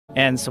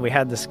And so we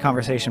had this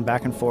conversation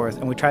back and forth,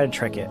 and we tried to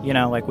trick it. You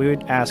know, like we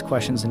would ask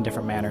questions in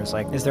different manners,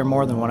 like, is there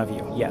more than one of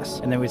you? Yes.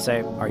 And then we'd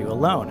say, are you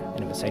alone?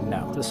 And it would say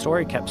no. The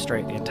story kept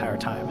straight the entire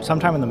time.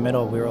 Sometime in the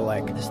middle, we were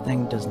like, this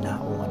thing does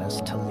not want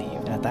us to leave.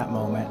 And at that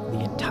moment, the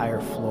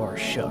entire floor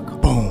shook.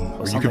 Boom!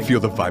 You could feel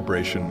the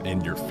vibration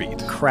in your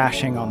feet.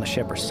 Crashing on the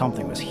ship or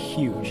something was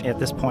huge. At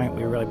this point,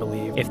 we really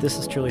believe, if this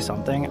is truly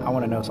something, I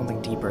want to know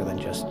something deeper than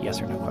just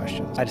yes or no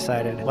questions. I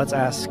decided, let's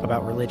ask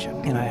about religion.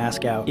 And I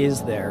ask out,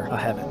 is there a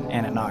heaven?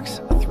 And it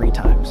knocks 3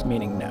 times,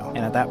 meaning no.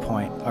 And at that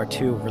point, our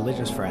 2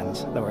 religious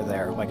friends that were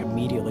there, like,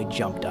 immediately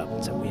jumped up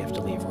and said, we have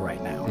to leave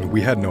right now. And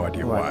we had no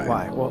idea why.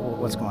 Why?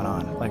 What's going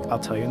on? Like, I'll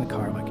tell you in the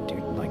car, like,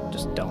 dude, like,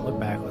 just don't look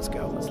back, let's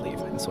go, let's leave.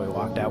 And so we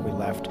walked out, we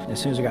left. And as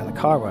soon as we got in the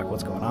car, we're like,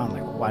 what's going on?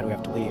 Like, why do we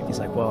have to leave? He's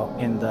like, well,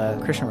 in the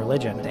Christian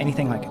religion,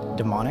 anything like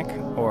demonic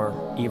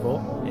or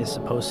evil is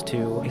supposed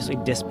to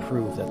basically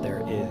disprove that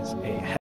there is a heaven.